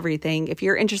won't name everything. If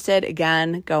you're interested,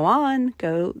 again,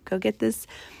 go get this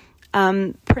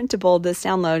printable, this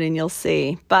download, and you'll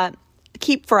see. But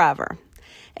keep forever.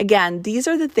 Again, these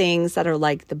are the things that are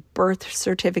like the birth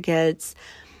certificates.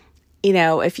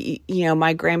 If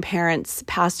my grandparents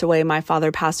passed away, my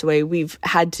father passed away, we've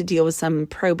had to deal with some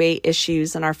probate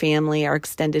issues in our family, our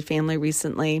extended family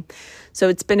recently. So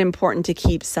it's been important to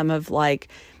keep some of like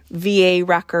VA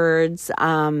records,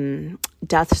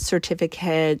 death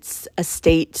certificates,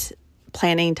 estate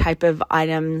planning type of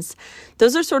items.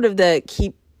 Those are sort of the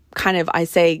keep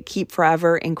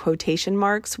forever in quotation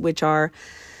marks, which are,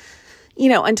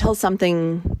 until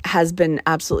something has been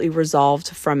absolutely resolved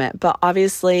from it. But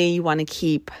obviously you want to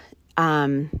keep,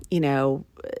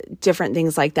 different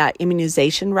things like that.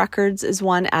 Immunization records is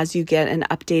one. As you get an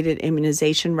updated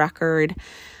immunization record,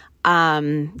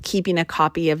 keeping a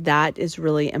copy of that is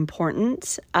really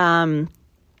important.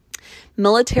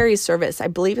 Military service, I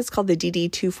believe it's called the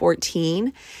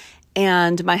DD-214.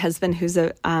 And my husband, who's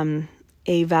a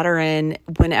veteran,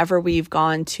 whenever we've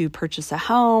gone to purchase a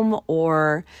home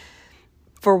or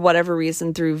for whatever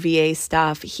reason through VA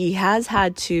stuff, he has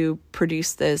had to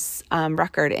produce this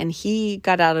record, and he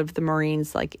got out of the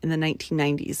Marines like in the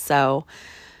 1990s. So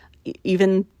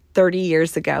even 30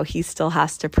 years ago, he still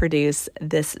has to produce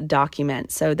this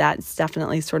document. So that's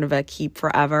definitely sort of a keep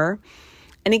forever.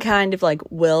 Any kind of like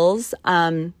wills.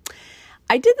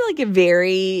 I did like a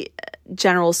very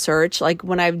general search. Like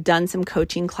when I've done some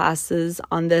coaching classes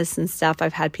on this and stuff,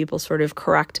 I've had people sort of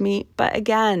correct me. But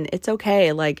again, it's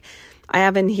okay. Like I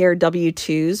have in here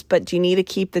W-2s, but do you need to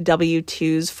keep the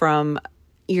W-2s from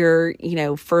your,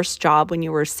 first job when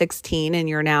you were 16 and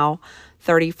you're now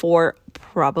 34?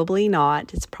 Probably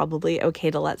not. It's probably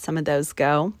okay to let some of those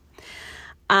go.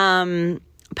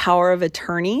 Power of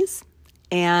attorneys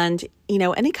and,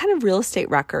 any kind of real estate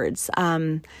records.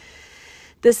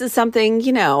 This is something,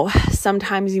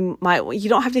 sometimes you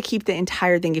don't have to keep the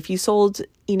entire thing. If you sold,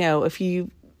 if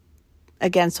you,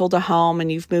 again, sold a home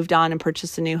and you've moved on and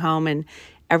purchased a new home and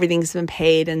everything's been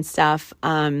paid and stuff,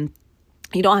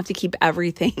 you don't have to keep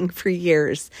everything for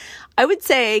years. I would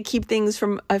say keep things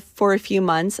for a few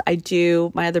months.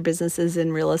 My other business is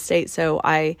in real estate, so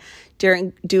I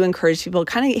do encourage people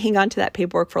to kind of hang on to that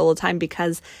paperwork for a little time,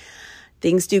 because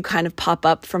things do kind of pop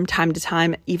up from time to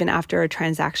time, even after a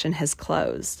transaction has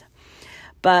closed.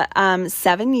 But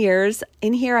 7 years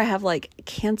in here, I have like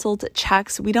canceled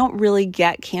checks. We don't really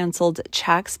get canceled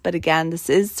checks, but again, this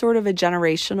is sort of a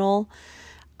generational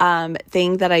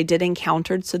thing that I did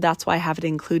encounter. So that's why I have it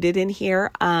included in here.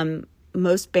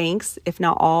 Most banks, if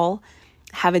not all,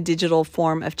 have a digital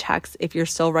form of checks if you're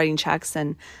still writing checks.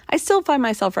 And I still find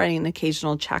myself writing an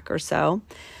occasional check or so.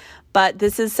 But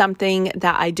this is something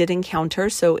that I did encounter.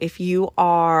 So if you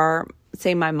are,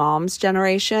 say, my mom's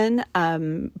generation,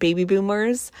 baby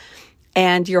boomers,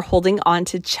 and you're holding on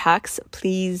to checks,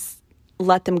 please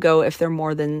let them go if they're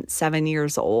more than 7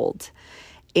 years old.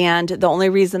 And the only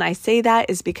reason I say that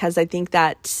is because I think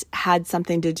that had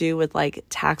something to do with like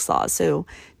tax laws. So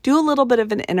do a little bit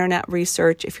of an internet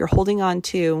research if you're holding on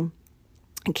to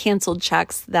canceled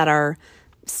checks that are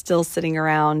still sitting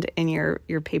around in your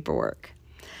paperwork.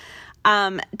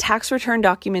 Tax return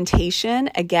documentation.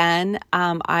 Again,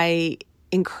 I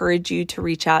encourage you to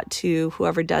reach out to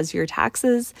whoever does your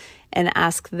taxes and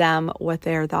ask them what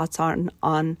their thoughts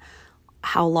on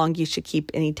how long you should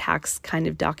keep any tax kind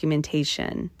of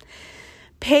documentation.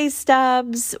 Pay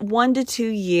stubs, 1 to 2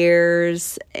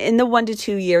 years. In the 1 to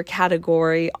 2 year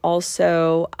category,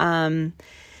 also,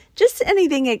 just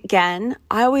anything, again,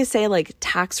 I always say like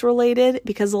tax related,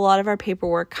 because a lot of our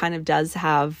paperwork kind of does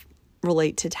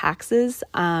relate to taxes.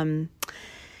 And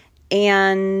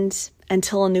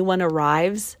until a new one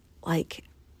arrives,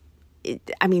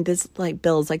 this like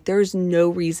bills, like there's no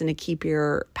reason to keep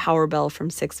your power bill from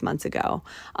 6 months ago,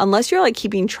 unless you're like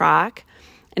keeping track.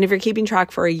 And if you're keeping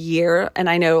track for a year, and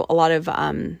I know a lot of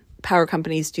power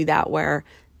companies do that where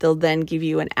they'll then give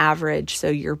you an average, so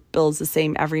your bill's the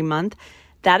same every month.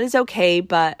 That is okay,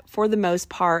 but for the most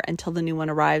part, until the new one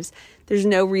arrives, there's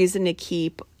no reason to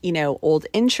keep, old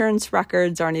insurance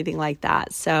records or anything like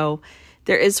that. So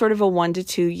there is sort of a 1 to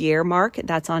 2 year mark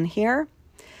that's on here.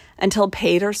 Until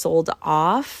paid or sold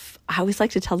off, I always like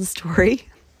to tell the story,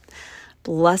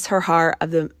 bless her heart,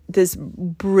 of this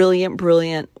brilliant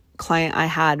client I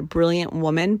had, brilliant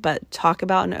woman, but talk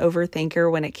about an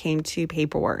overthinker when it came to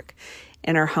paperwork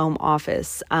in her home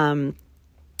office.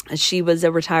 She was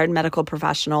a retired medical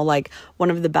professional, like one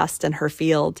of the best in her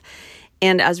field.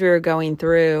 And as we were going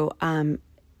through,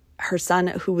 her son,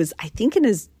 who was, I think, in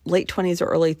his late 20s or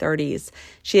early 30s,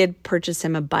 she had purchased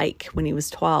him a bike when he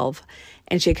was 12,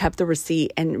 and she had kept the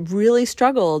receipt and really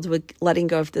struggled with letting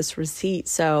go of this receipt.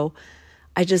 So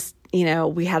I just,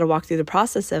 we had to walk through the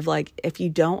process of like, if you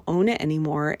don't own it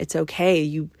anymore, it's okay.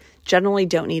 You generally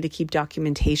don't need to keep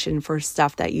documentation for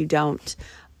stuff that you don't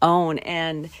own.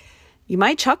 And you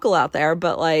might chuckle out there,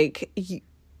 but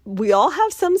we all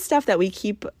have some stuff that we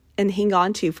keep and hang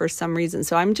on to for some reason.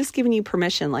 So I'm just giving you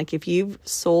permission. Like if you've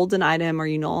sold an item or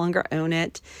you no longer own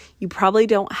it, you probably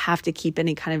don't have to keep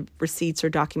any kind of receipts or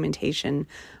documentation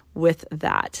with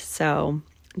that. So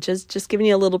just giving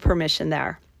you a little permission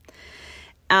there.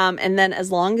 And then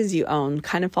as long as you own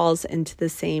kind of falls into the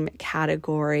same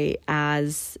category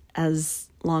as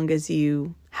long as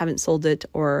you haven't sold it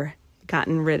or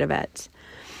gotten rid of it.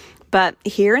 But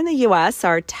here in the U.S.,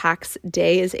 our tax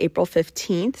day is April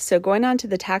 15th. So going on to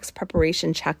the tax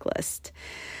preparation checklist.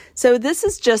 So this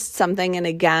is just something, and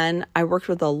again, I worked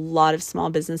with a lot of small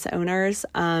business owners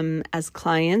as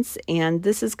clients, and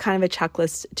this is kind of a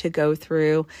checklist to go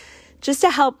through just to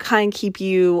help kind of keep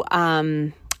you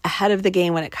ahead of the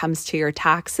game when it comes to your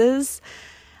taxes.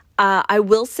 I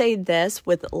will say this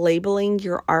with labeling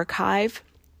your archive.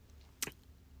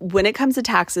 When it comes to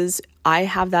taxes, I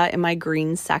have that in my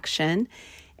green section,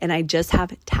 and I just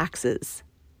have taxes.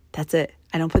 That's it.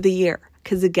 I don't put the year,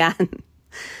 because again,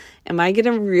 am I going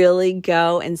to really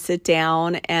go and sit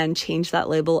down and change that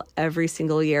label every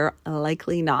single year?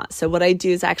 Likely not. So what I do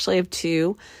is actually have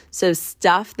two. So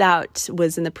stuff that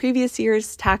was in the previous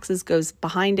year's taxes goes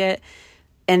behind it,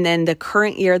 and then the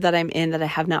current year that I'm in that I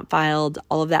have not filed,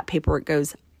 all of that paperwork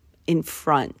goes in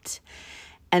front.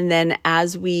 And then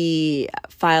as we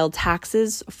file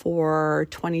taxes for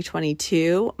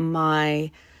 2022, my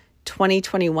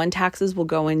 2021 taxes will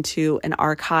go into an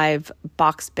archive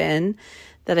box bin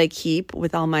that I keep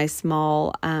with all my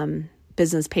small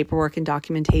business paperwork and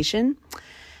documentation.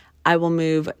 I will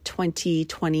move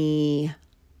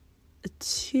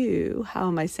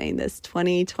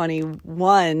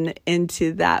 2021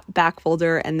 into that back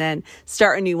folder, and then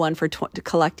start a new one for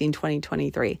collecting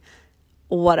 2023.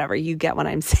 Whatever, you get what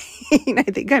I'm saying. I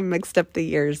think I mixed up the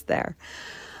years there.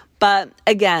 But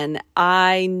again,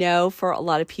 I know for a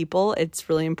lot of people, it's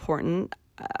really important.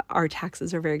 Our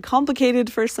taxes are very complicated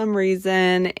for some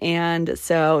reason. And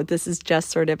so this is just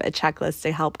sort of a checklist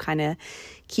to help kind of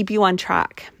keep you on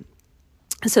track.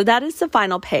 So that is the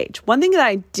final page. One thing that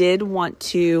I did want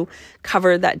to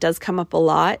cover that does come up a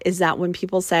lot is that when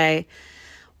people say,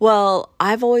 well,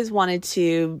 I've always wanted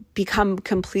to become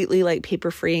completely like paper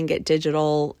free and get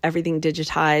digital, everything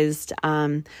digitized.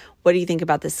 What do you think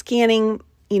about the scanning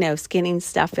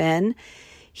stuff in?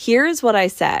 Here's what I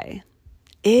say.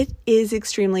 It is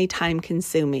extremely time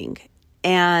consuming.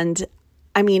 And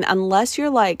I mean, unless you're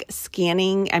like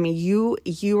scanning, I mean,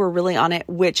 you are really on it,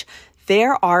 which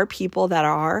there are people that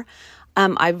are.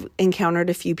 I've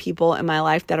encountered a few people in my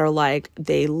life that are like,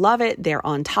 they love it. They're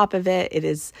on top of it. It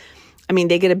is, I mean,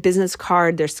 they get a business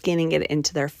card, they're scanning it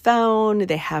into their phone,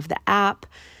 they have the app.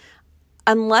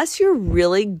 Unless you're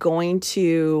really going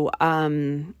to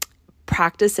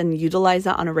practice and utilize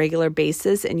that on a regular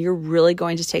basis, and you're really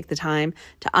going to take the time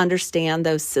to understand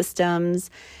those systems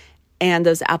and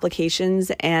those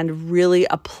applications and really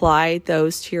apply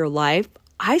those to your life,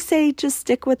 I say just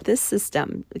stick with this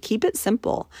system. Keep it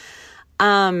simple.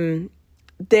 There's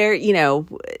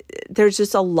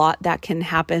just a lot that can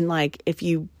happen. Like if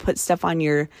you put stuff on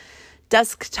your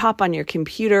desktop on your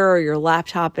computer or your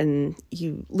laptop and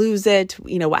you lose it,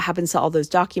 what happens to all those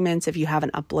documents if you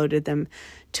haven't uploaded them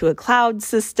to a cloud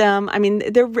system? I mean,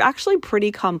 they're actually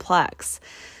pretty complex.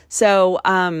 So,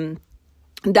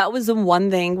 that was the one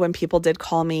thing when people did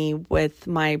call me with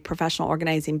my professional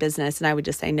organizing business, and I would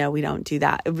just say, no, we don't do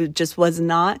that. It just was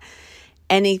not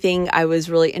anything I was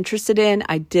really interested in.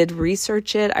 I did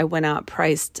research it. I went out,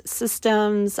 priced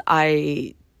systems.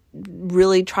 I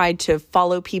really tried to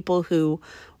follow people who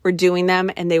were doing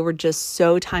them, and they were just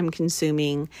so time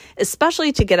consuming,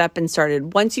 especially to get up and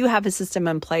started. Once you have a system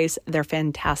in place, they're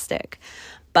fantastic.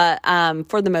 But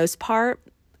for the most part,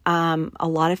 a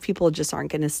lot of people just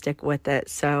aren't going to stick with it.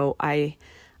 So I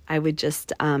would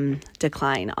just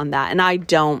decline on that. And I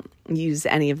don't use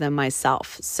any of them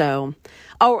myself. So,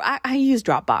 I use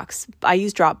Dropbox. I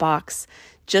use Dropbox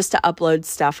just to upload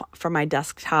stuff from my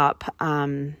desktop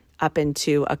up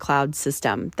into a cloud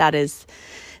system. That is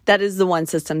the one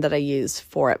system that I use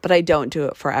for it, but I don't do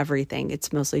it for everything.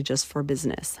 It's mostly just for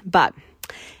business. But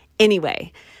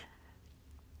anyway,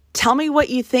 tell me what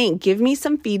you think. Give me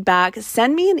some feedback.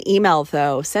 Send me an email,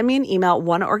 though. Send me an email,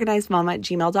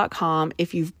 oneorganizedmama@gmail.com.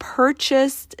 If you've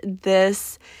purchased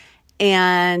this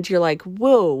and you're like,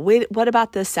 whoa, wait, what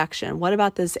about this section? What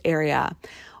about this area?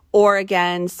 Or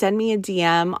again, send me a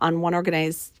DM on One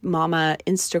Organized Mama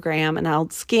Instagram, and I'll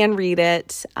scan read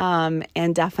it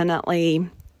and definitely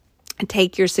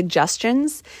take your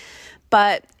suggestions.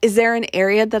 But is there an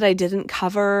area that I didn't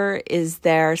cover? Is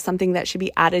there something that should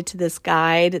be added to this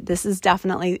guide? This is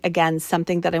definitely, again,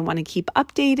 something that I want to keep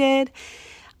updated.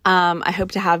 I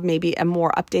hope to have maybe a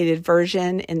more updated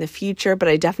version in the future, but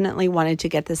I definitely wanted to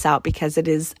get this out because it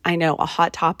is, I know, a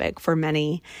hot topic for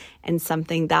many and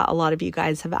something that a lot of you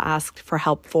guys have asked for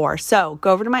help for. So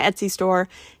go over to my Etsy store,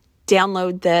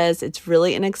 download this. It's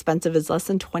really inexpensive. It's less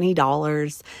than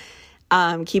 $20.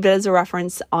 Keep it as a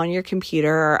reference on your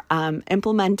computer,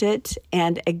 implement it.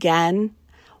 And again,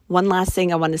 one last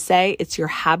thing I want to say, it's your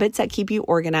habits that keep you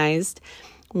organized.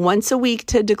 Once a week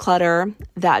to declutter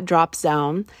that drop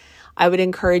zone. I would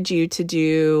encourage you to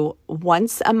do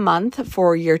once a month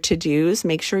for your to-dos.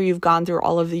 Make sure you've gone through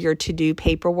all of your to-do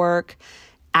paperwork,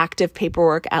 active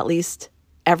paperwork, at least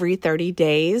every 30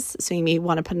 days. So you may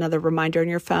want to put another reminder on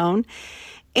your phone.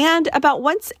 And about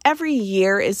once every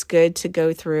year is good to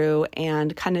go through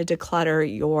and kind of declutter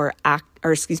your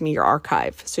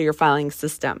archive, so your filing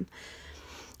system.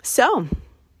 So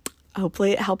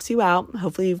hopefully it helps you out.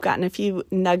 Hopefully you've gotten a few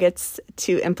nuggets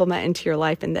to implement into your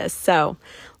life in this. So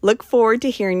look forward to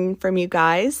hearing from you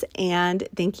guys, and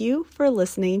thank you for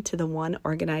listening to the One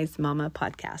Organized Mama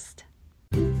podcast.